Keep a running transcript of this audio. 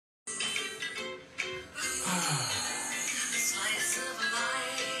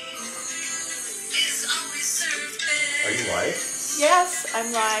Are you live? Yes,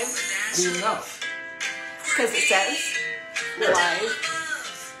 I'm live. How do you know? Because it says Where? live.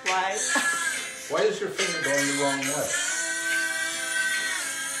 Why is your finger going the wrong way?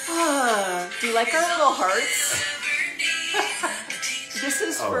 Do you like our little hearts? This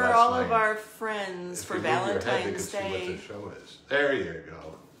is for all of our friends for Valentine's Day. See what the show is. There you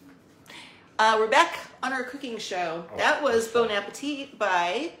go. We're back on our cooking show. That was Bon Appetit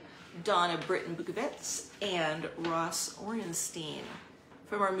by Donna, Britton, Bukevicz, and Ross Orenstein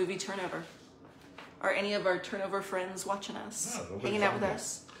from our movie Turnover. Are any of our Turnover friends watching us? No, hanging out with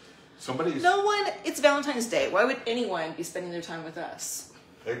us? No one. It's Valentine's Day. Why would anyone be spending their time with us?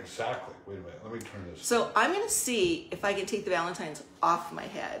 Exactly. Wait a minute. Let me turn this. So I'm going to see if I can take the Valentines off my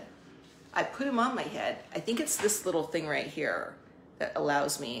head. I put them on my head. I think it's this little thing right here that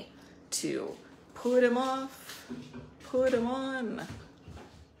allows me to put them off, put them on.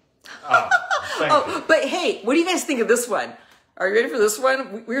 Oh, but hey, what do you guys think of this one? Are you ready for this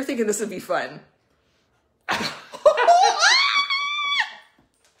one? We were thinking this would be fun.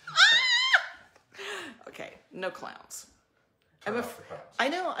 Okay, no clowns. I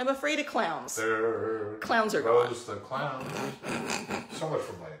know, I'm afraid of clowns. Clowns are gone. Rose the clown. Somewhat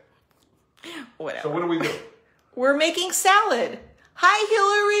from late. Whatever. So what do we do? We're making salad. Hi,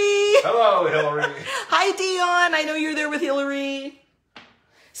 Hillary. Hello, Hillary. Hi, Dion. I know you're there with Hillary.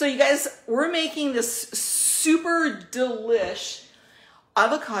 So you guys, we're making this super delish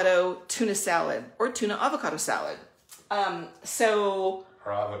avocado tuna salad or tuna avocado salad. So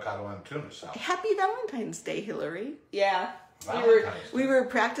Or avocado and tuna salad. happy Valentine's Day, Hillary. Yeah. We were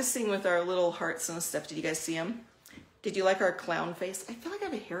practicing with our little hearts and stuff. Did you guys see them? Did you like our clown face? I feel like I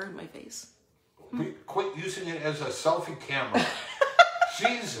have a hair in my face. Quit using it as a selfie camera.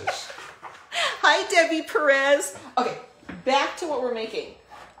 Jesus. Hi, Debbie Perez. Okay, back to what we're making.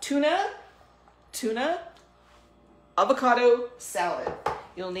 Tuna, avocado salad.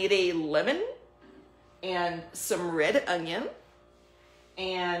 You'll need a lemon and some red onion.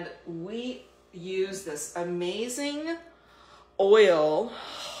 And we use this amazing oil.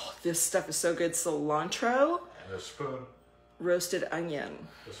 This stuff is so good. Cilantro. And a spoon. Roasted onion.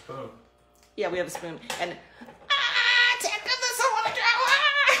 A spoon. Yeah, we have a spoon. And take the cilantro.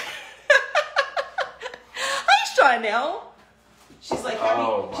 Hi, Chanel. She's like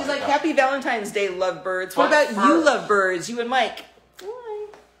happy Valentine's Day, lovebirds. What about you, lovebirds? You and Mike.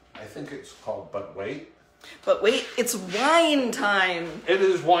 I think it's called But Wait. But wait, it's wine time. It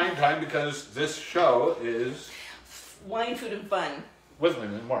is wine time because this show is Wine, food, and fun. with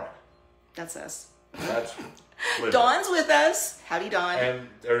Lynn and Mark. That's us. That's Lynn. Dawn's with us. Howdy, Dawn. And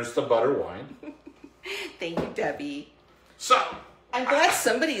there's the butter wine. Thank you, Debbie. So, I'm glad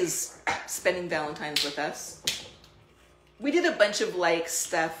somebody's spending Valentine's with us. We did a bunch of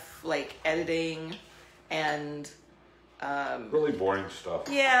stuff like editing and really boring stuff.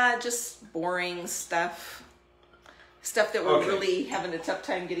 yeah, just boring stuff. Stuff that we're really having a tough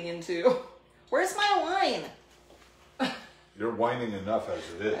time getting into. Where's my wine? You're whining enough as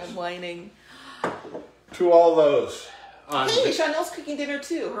it is. I'm whining. To all those. Hey, Chanel's cooking dinner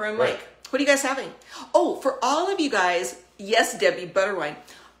too. Her and Mike. Right. What are you guys having? Oh, for all of you guys, yes, Debbie, butter wine.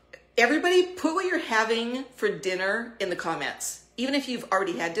 Everybody put what you're having for dinner in the comments. Even if you've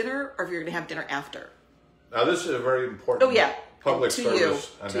already had dinner or if you're going to have dinner after. Now, this is a very important public to service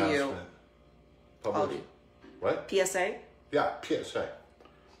you. announcement. To you. Public. What? PSA? Yeah, PSA.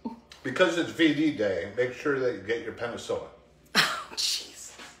 Because it's VD Day, make sure that you get your penicillin. Oh,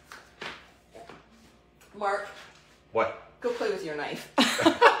 jeez. Mark. What? Go play with your knife.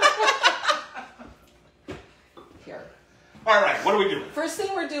 Here. All right, what are we doing? First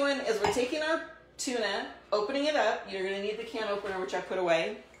thing we're doing is we're taking our tuna, opening it up. You're going to need the can opener, which I put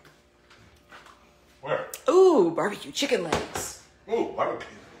away. Where? Ooh, barbecue chicken legs. Ooh, barbecue.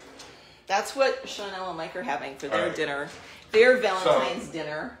 That's what Chanel and Mike are having for their dinner. Their Valentine's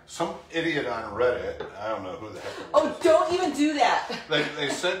dinner. Some idiot on Reddit, I don't know who the heck it was. Oh, don't even do that. They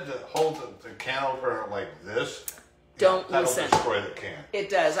said to hold the can opener like this. Don't that'll listen. destroy the can. It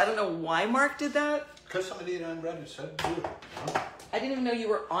does. I don't know why Mark did that. Because some idiot on Reddit said do it. Huh? I didn't even know you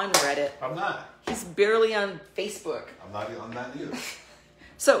were on Reddit. I'm not. He's barely on Facebook. I'm not on that either.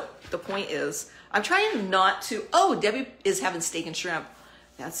 So, the point is, I'm trying not to... Oh, Debbie is having steak and shrimp.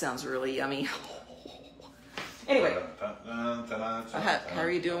 That sounds really yummy. Anyway. How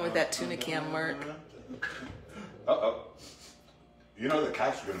are you doing with that tuna can, Mark? Uh-oh. You know the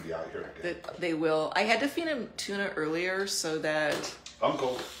cats are going to be out here again. They will. I had to feed him tuna earlier so that...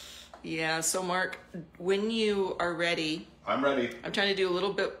 Uncle. Yeah, so Mark, when you are ready... I'm ready. I'm trying to do a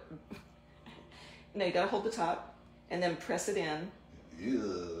little bit... No, you gotta hold the top and then press it in.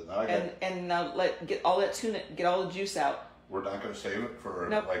 Ew, now And now get all that tuna, get all the juice out. we're not going to save it for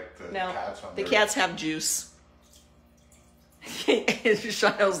like the cats on the their... cats have juice.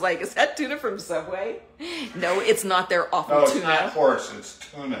 Chanel's like, is that tuna from Subway? No, it's not their awful no, tuna. it's not horse, it's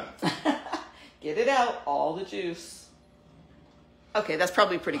tuna. Get it out, all the juice. Okay, that's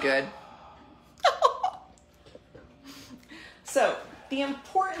probably pretty good. So, the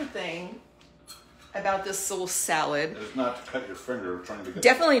important thing about this little salad is not to cut your finger trying to get...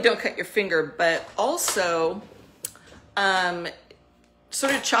 Definitely don't cut your finger, but also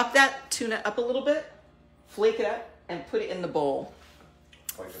sort of chop that tuna up a little bit, flake it up, and put it in the bowl.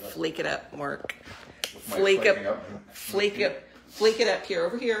 Flake it up, Mark. Flake it up here,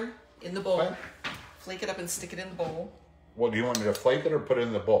 over here, in the bowl. What? Flake it up and stick it in the bowl. Well, do you want me to flake it or put it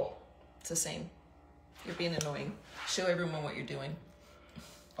in the bowl? It's the same. You're being annoying. Show everyone what you're doing.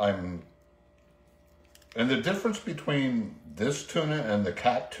 And the difference between this tuna and the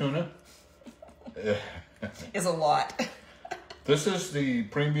cat tuna is a lot. This is the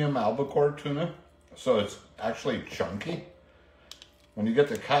premium albacore tuna, so it's actually chunky. When you get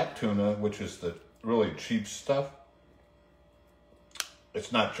the cat tuna, which is the really cheap stuff,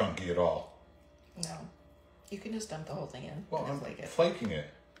 it's not chunky at all. No. You can just dump the whole thing in. Well, I'm flake it. flaking it.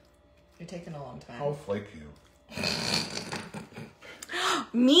 You're taking a long time. I'll flake you.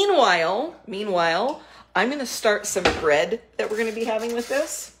 Meanwhile, I'm going to start some bread that we're going to be having with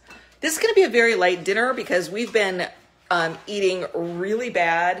this. This is going to be a very light dinner because we've been eating really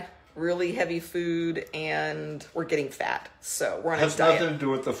bad, really heavy food, and we're getting fat. So we're on a diet. Has nothing to do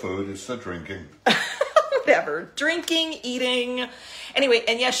with the food. It's the drinking. Whatever. Drinking, eating. Anyway,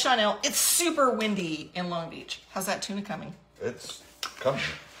 and yes, Chanel, it's super windy in Long Beach. How's that tuna coming? It's coming.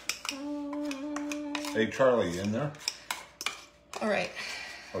 Hey, Charlie, in there? All right.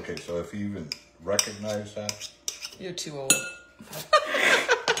 Okay, so if you even recognize that. You're too old.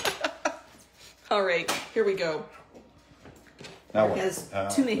 All right, here we go. Now Mark has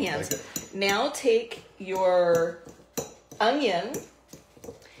tuna hands. Now take your onion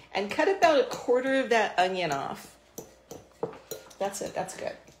and cut about a quarter of that onion off. That's it. That's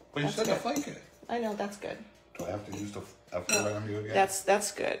good. Well, you said to flake it. I know, that's good. Do I have to use the F4 on you again?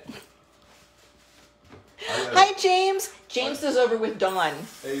 That's good. Hi, James. James is over with Dawn.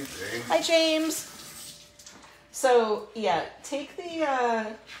 Hey, James. Hi, James. So, yeah, take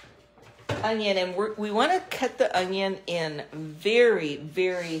the onion, and we want to cut the onion in very,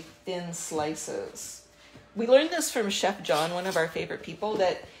 very thin slices. We learned this from Chef John, one of our favorite people,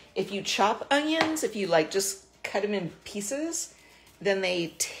 that if you chop onions, if you like just cut them in pieces, then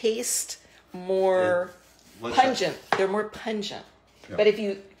they taste more pungent. They're more pungent. Yeah. But if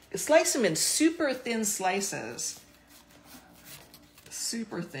you slice them in super thin slices,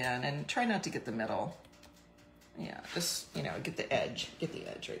 super thin, and try not to get the middle. Yeah, just, get the edge. Get the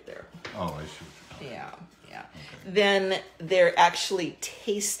edge right there. Oh, I see. Yeah. Okay. Then they're actually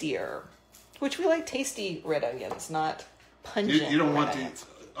tastier, which we like tasty red onions, not pungent. You don't want the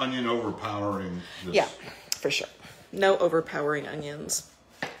onion overpowering this. Yeah, for sure. No overpowering onions.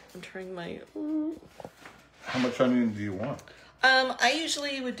 I'm trying my... How much onion do you want? I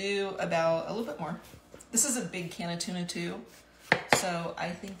usually would do about a little bit more. This is a big can of tuna too, so I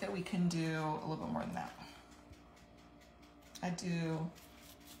think that we can do a little bit more than that.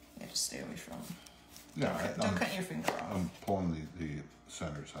 Just stay away from... Don't cut your finger off. I'm pulling the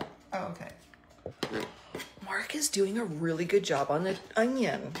centers out. Oh, okay. Mark is doing a really good job on the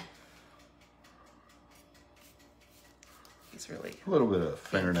onion. He's really... A little bit of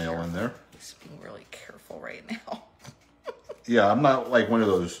fingernail in there. He's being really careful right now. Yeah, I'm not like one of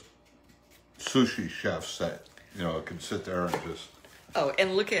those sushi chefs that, can sit there and just... Oh,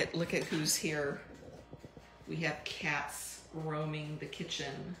 and look at who's here. We have cats roaming the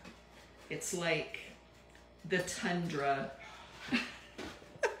kitchen. It's like the tundra.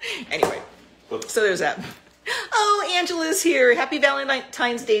 Anyway, so there's that. Oh, Angela's here. Happy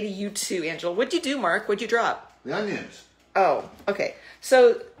Valentine's Day to you too, Angela. What'd you do, Mark? What'd you drop? The onions. Oh, okay.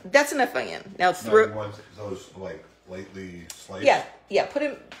 So that's enough onion. Now throw... No, you want those like lightly sliced? Yeah.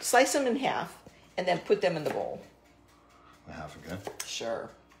 Slice them in half and then put them in the bowl. Half again? Sure.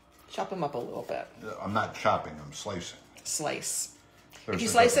 Chop them up a little bit. I'm not chopping, I'm slicing. Slice. If you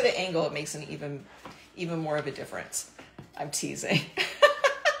slice at an angle, it makes an even more of a difference. I'm teasing.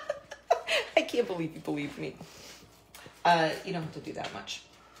 I can't believe you believe me. You don't have to do that much.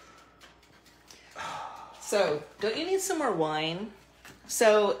 So, don't you need some more wine?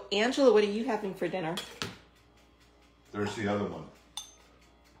 So, Angela, what are you having for dinner? There's the other one.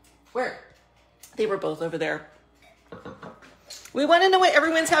 Where? They were both over there. We want to know what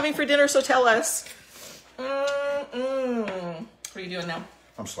everyone's having for dinner, so tell us. What are you doing now?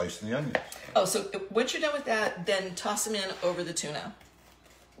 I'm slicing the onions. Oh, so once you're done with that, then toss them in over the tuna.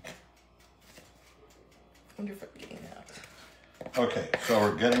 I wonder if I'm getting that. Okay, so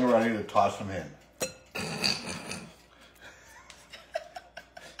we're getting ready to toss them in.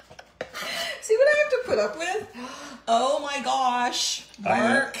 See what I have to put up with? Oh my gosh,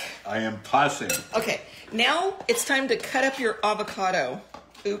 Mark. I am tossing. Okay, now it's time to cut up your avocado.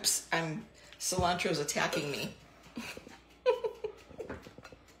 Oops, cilantro's attacking me.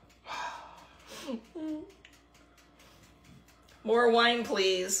 More wine,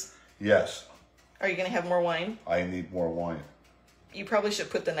 please. Yes. Are you going to have more wine? I need more wine. You probably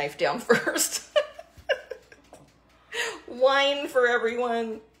should put the knife down first. Wine for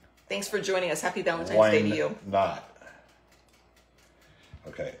everyone. Thanks for joining us. Happy Valentine's Day to you. Not.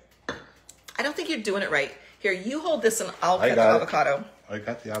 Okay. I don't think you're doing it right. Here, you hold this and I'll I cut the got it. avocado. I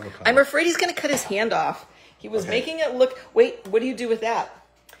got the avocado. I'm afraid he's going to cut his hand off. He was making it look... Wait, what do you do with that?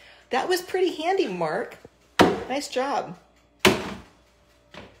 That was pretty handy, Mark. Nice job.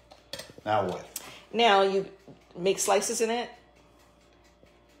 Now what? Now you make slices in it.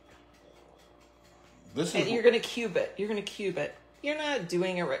 This And is... you're going to cube it. You're going to cube it. You're not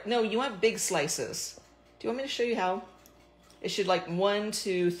doing it right. No, you want big slices. Do you want me to show you how? It should like 1,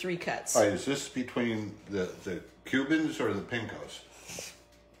 2, 3 cuts. All right, is this between the Cubans or the Pinkos?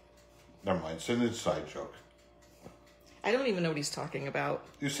 Never mind, it's an inside joke. I don't even know what he's talking about.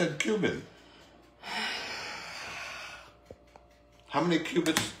 You said Cuban. How many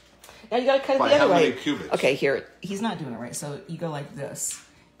cubits? Now you got to cut it By the other how way. many cubits? Okay, here. He's not doing it right. So you go like this.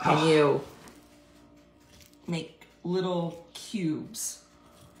 And you make little cubes.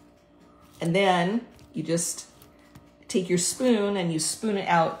 And then you just take your spoon and you spoon it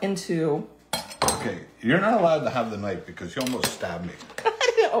out into... Okay, you're not allowed to have the knife because you almost stabbed me.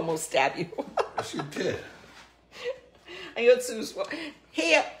 I didn't almost stab you. Yes, you did.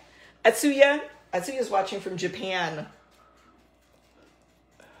 Hey, Atsuya. Atsuya's watching from Japan.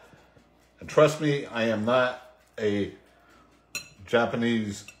 And trust me, I am not a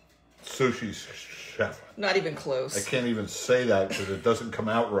Japanese sushi chef. Not even close. I can't even say that because it doesn't come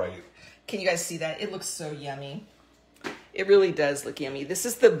out right. Can you guys see that? It looks so yummy. It really does look yummy. This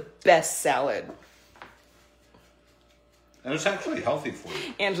is the best salad. And it's actually healthy for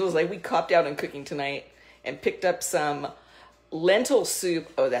you. Angela's like, we copped out on cooking tonight and picked up some lentil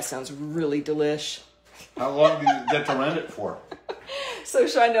soup. Oh, that sounds really delish. How long do you get to rent it for? So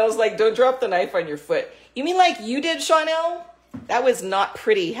Chanel's like, don't drop the knife on your foot. You mean like you did, Chanel? That was not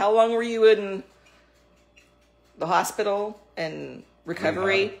pretty. How long were you in the hospital and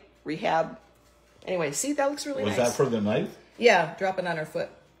recovery? Rehab. Anyway, see, that looks really nice. Was that for the knife? Yeah, drop it on her foot.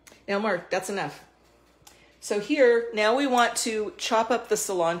 Now, Mark, that's enough. So here, now we want to chop up the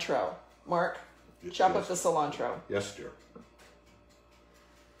cilantro. Mark, chop up the cilantro. Yes, dear.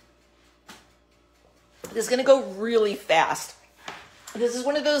 This is going to go really fast. This is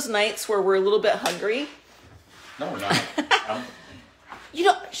one of those nights where we're a little bit hungry. No, we're not. You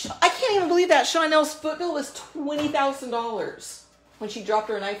know, I can't even believe that Chanel's foot bill was $20,000 when she dropped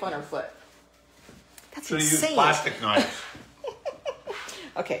her knife on her foot. That's Should have insane. used plastic knives.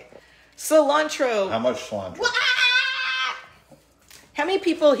 Okay. Cilantro. How much cilantro? How many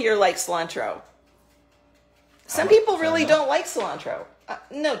people here like cilantro? Some people really don't like cilantro.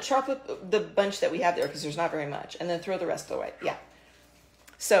 No, chop up the bunch that we have there because there's not very much. And then throw the rest away. Yeah.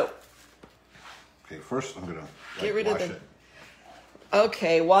 So. Okay, first I'm going to Get rid of wash the... it.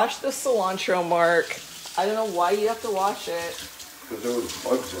 Okay, wash the cilantro, Mark. I don't know why you have to wash it. Because there was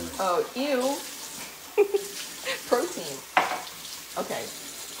bugs in it. Oh, ew. Protein. Okay.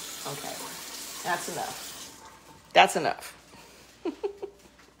 Okay. That's enough. That's enough.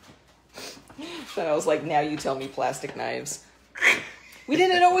 Then I was like, now you tell me plastic knives. We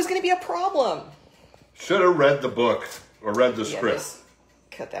didn't know it was going to be a problem. Should have read the book or read the Yeah, script. just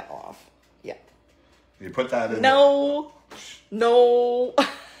cut that off. Yeah. You put that in No. No.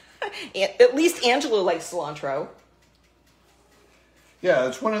 At least Angela likes cilantro. Yeah,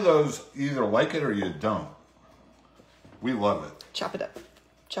 it's one of those, you either like it or you don't. We love it. Chop it up.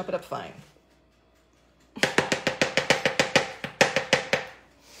 Chop it up fine.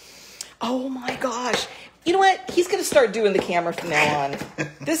 Oh my gosh. You know what? He's going to start doing the camera from now on.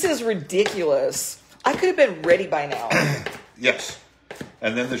 This is ridiculous. I could have been ready by now. Yes.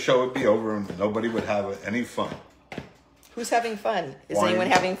 And then the show would be over and nobody would have any fun. Who's having fun? Is Wine. anyone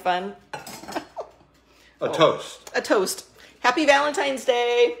having fun? A toast. A toast. Happy Valentine's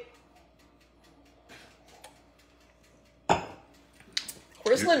Day.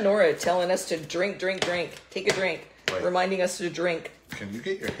 Where's Lenora telling us to drink, drink, drink? Take a drink. Right. Reminding us to drink. Can you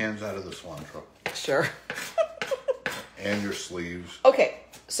get your hands out of the cilantro? Sure. And your sleeves. Okay,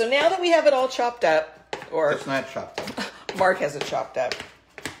 so now that we have it all chopped up, or It's not chopped up. Mark has it chopped up.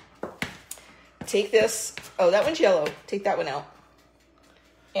 Take this. Oh, that one's yellow. Take that one out.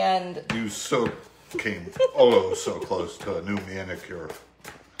 And You came so close to a new manicure.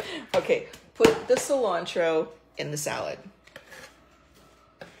 okay, put the cilantro in the salad.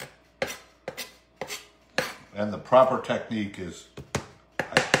 And the proper technique is,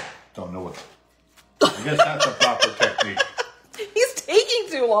 I don't know what, I guess that's the proper technique. He's taking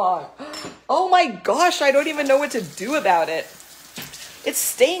too long. Oh my gosh, I don't even know what to do about it. It's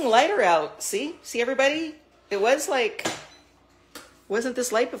staying lighter out. See everybody? It was like, wasn't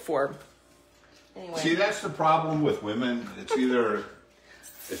this light before? Anyway. See, that's the problem with women. It's either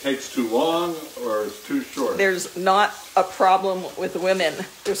it takes too long or it's too short. There's not a problem with women.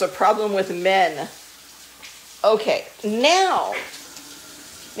 There's a problem with men. Okay, now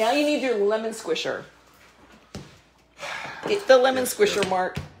you need your lemon squisher. Get the lemon squisher,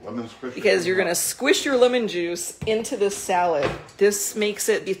 Mark. Lemon squisher? Because you're going to squish your lemon juice into this salad. This makes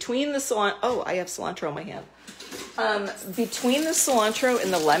it between the cilantro. Oh, I have cilantro on my hand. Between the cilantro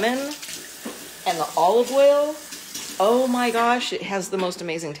and the lemon and the olive oil, oh my gosh, it has the most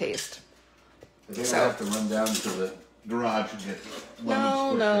amazing taste. I think I have to run down to the garage and get lemon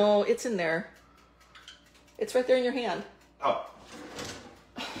squisher. No, it's in there. It's right there in your hand. Oh.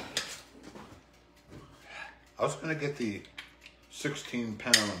 I was going to get the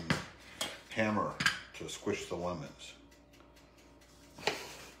 16-pound hammer to squish the lemons.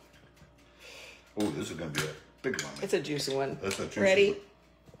 Oh, this is going to be a big lemon. It's a juicy one. That's a juicy Ready? one.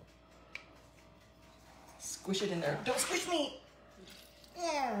 Squish it in there. Don't squish me.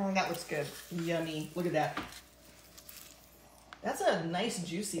 Yeah, that looks good. Yummy. Look at that. That's a nice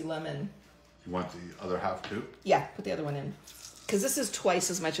juicy lemon. You want the other half too? Yeah, put the other one in. Because this is twice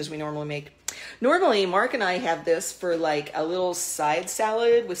as much as we normally make. Normally, Mark and I have this for like a little side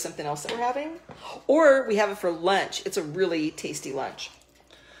salad with something else that we're having. Or we have it for lunch. It's a really tasty lunch.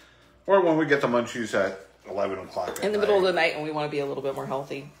 Or when we get the munchies at 11 o'clock In the middle of the night when we want to be a little bit more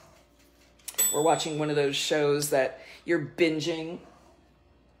healthy. We're watching one of those shows that you're binging.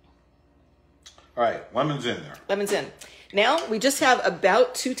 All right, lemon's in there. Lemon's in. Now, we just have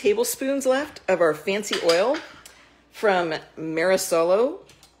about 2 tablespoons left of our fancy oil from Marisolo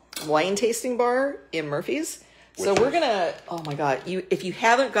wine tasting bar in Murphy's. So we're going to, oh my God, if you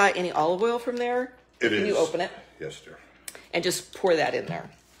haven't got any olive oil from there, can you open it? Yes, dear. And just pour that in there.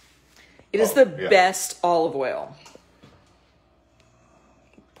 It is the best olive oil.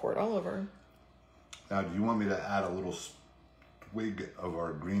 Pour it all over. Now, do you want me to add a little twig of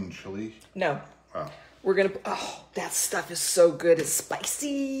our green chili? No. Oh. We're going to, oh, that stuff is so good. It's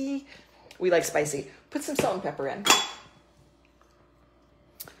spicy. We like spicy. Put some salt and pepper in.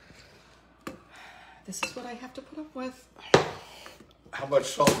 This is what I have to put up with. How much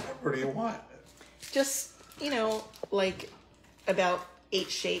salt and pepper do you want? Just, like about 8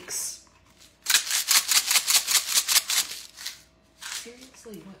 shakes.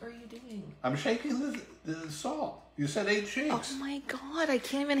 Seriously, what are you doing? I'm shaking the salt. You said 8 shakes. Oh my God, I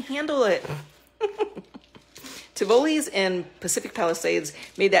can't even handle it. Tivoli's and Pacific Palisades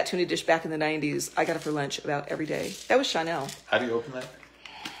made that tuna dish back in the 90s. I got it for lunch about every day. That was Chanel. How do you open that?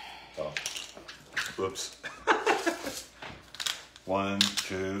 Oh. Whoops. 1,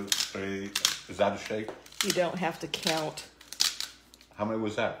 2, 3. Is that a shake? You don't have to count. How many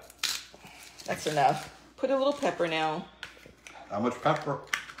was that? That's enough. Put a little pepper now. How much pepper?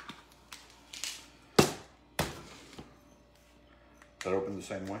 That open the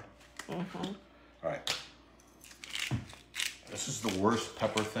same way? Mm-hmm. All right. This is the worst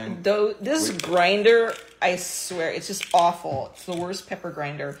pepper thing. Though this grinder, I swear, it's just awful. It's the worst pepper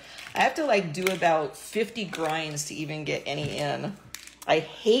grinder. I have to do about 50 grinds to even get any in. I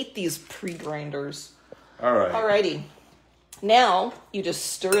hate these pre-grinders. All right. Alrighty. Now, you just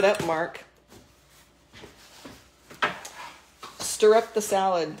stir it up, Mark. Stir up the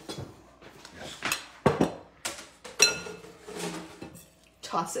salad. Yes.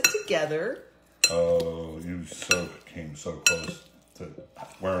 Toss it together. Oh, you came so close to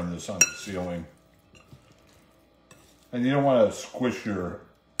wearing this on the ceiling. And you don't want to squish your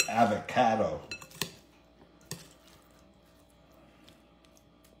avocado.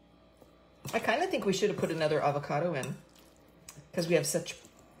 I kind of think we should have put another avocado in. Because we have such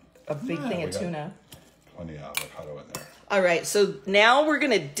a big thing of tuna. Plenty of avocado in there. All right, so now we're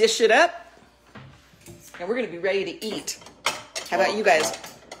going to dish it up. And we're going to be ready to eat. How about you guys?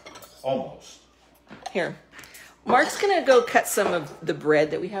 Almost. Here. Mark's going to go cut some of the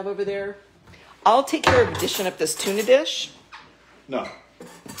bread that we have over there. I'll take care of dishing up this tuna dish. No.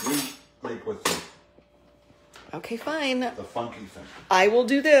 We make with the Okay, fine. The funky thing. I will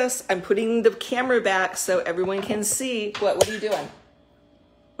do this. I'm putting the camera back so everyone can see. What are you doing?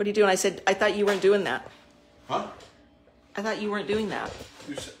 What are you doing? I thought you weren't doing that. Huh? I thought you weren't doing that.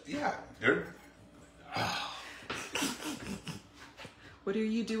 You said, yeah, dude. What are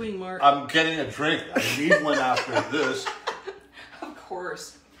you doing, Mark? I'm getting a drink. I need one after this. Of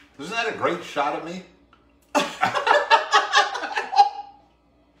course. Isn't that a great shot at me?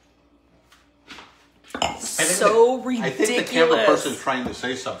 So ridiculous. I think the camera person's trying to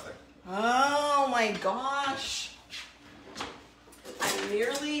say something. Oh my gosh. Here,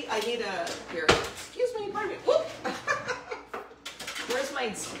 excuse me, pardon me. Whoop. Where's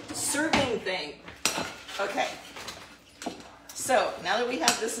my serving thing? Okay. So now that we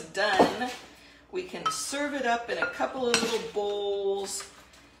have this done, we can serve it up in a couple of little bowls.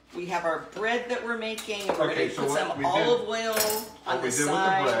 We have our bread that we're making. And we're going to put some olive oil on the side. What we did with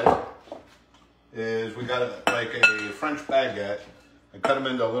the bread is we got like a French baguette and cut them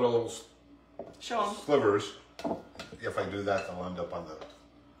into little slivers. If I do that, they'll end up on the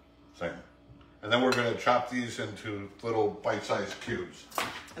thing. And then we're going to chop these into little bite-sized cubes.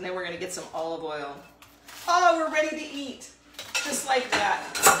 And then we're going to get some olive oil. Oh, we're ready to eat. Just like that.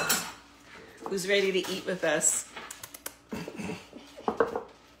 Who's ready to eat with us?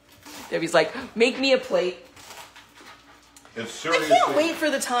 Debbie's like, make me a plate. It's seriously... I can't wait for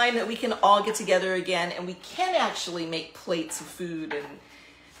the time that we can all get together again and we can actually make plates of food and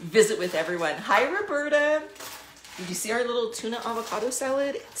visit with everyone. Hi, Roberta. Did you see our little tuna avocado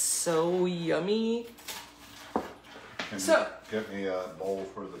salad? It's so yummy. Can you get me a bowl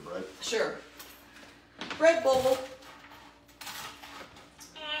for the bread? Sure. Bread bowl.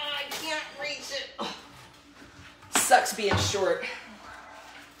 I can't reach it. Oh. Sucks being short.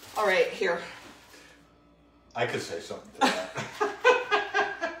 All right, here. I could say something to that.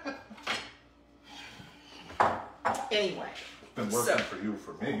 Anyway. It's been working for you,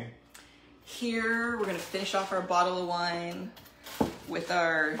 for me. Here, we're going to finish off our bottle of wine with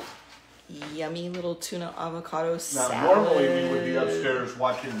our yummy little tuna avocado salad. Now, normally we would be upstairs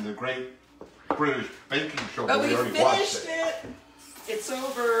watching the Great British Baking Show, but we already finished it. It's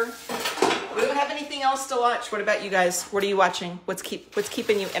over. We don't have anything else to watch. What about you guys? What are you watching? What's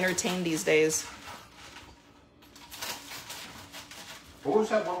keeping you entertained these days? What was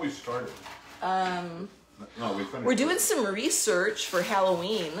that one we started? No, we finished. We're doing some research for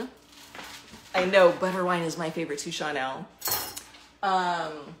Halloween. I know butter wine is my favorite too, Chanel.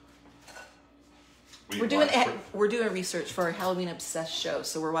 We're doing research for our Halloween Obsessed show,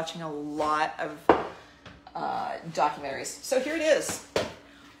 so we're watching a lot of documentaries. So here it is.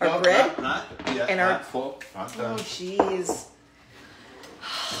 Our bread not yet, and not full, not done. Oh, jeez.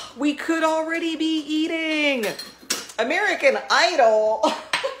 We could already be eating American Idol.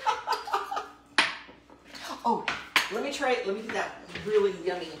 Oh, let me do that really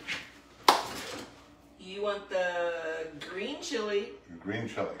yummy. You want the green chili. Green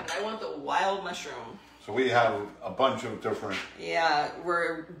chili. And I want the wild mushroom. So we have a bunch of different... Yeah,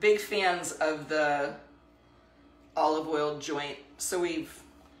 we're big fans of the olive oil joint. So we've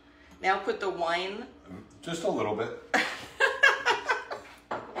now put the wine... Just a little bit.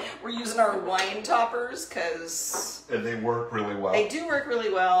 We're using our wine toppers because... And they work really well. They do work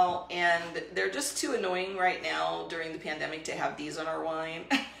really well, and they're just too annoying right now during the pandemic to have these on our wine.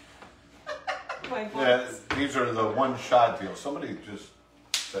 Yeah, these are the one-shot deal. Somebody just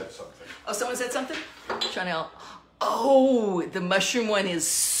said something. Oh, someone said something? Chanel. Oh, the mushroom one is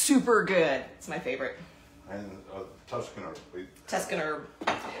super good. It's my favorite. And Tuscan herb. Tuscan herb.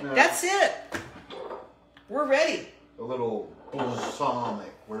 Yeah. That's it. We're ready. A little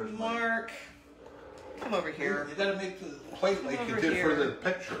balsamic. Where's Mark? Come over here. You gotta make the plate like you did for the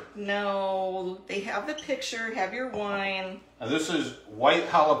picture. No, they have the picture. Have your wine. And this is white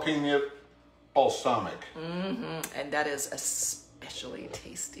jalapeno balsamic. Mm-hmm. And that is especially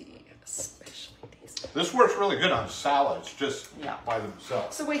tasty. Especially tasty. This works really good on salads, just by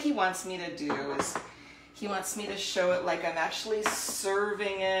themselves. So what he wants me to do is he wants me to show it like I'm actually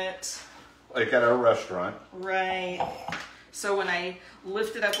serving it. Like at a restaurant. Right. So when I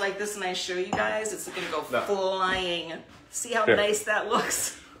lift it up like this and I show you guys, it's going to go flying. See how nice that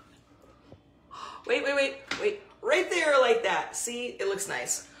looks? Wait. Right there like that. See? It looks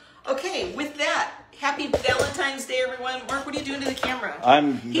nice. Okay, with that, happy Valentine's Day, everyone. Mark, what are you doing to the camera?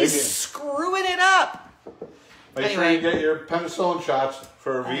 He's screwing it up. Make sure you get your penicillin shots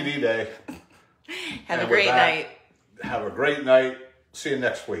for VD Day. Have a great night. Have a great night. See you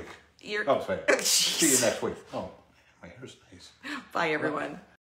next week. See you next week. Oh, my hair's nice. Bye, everyone.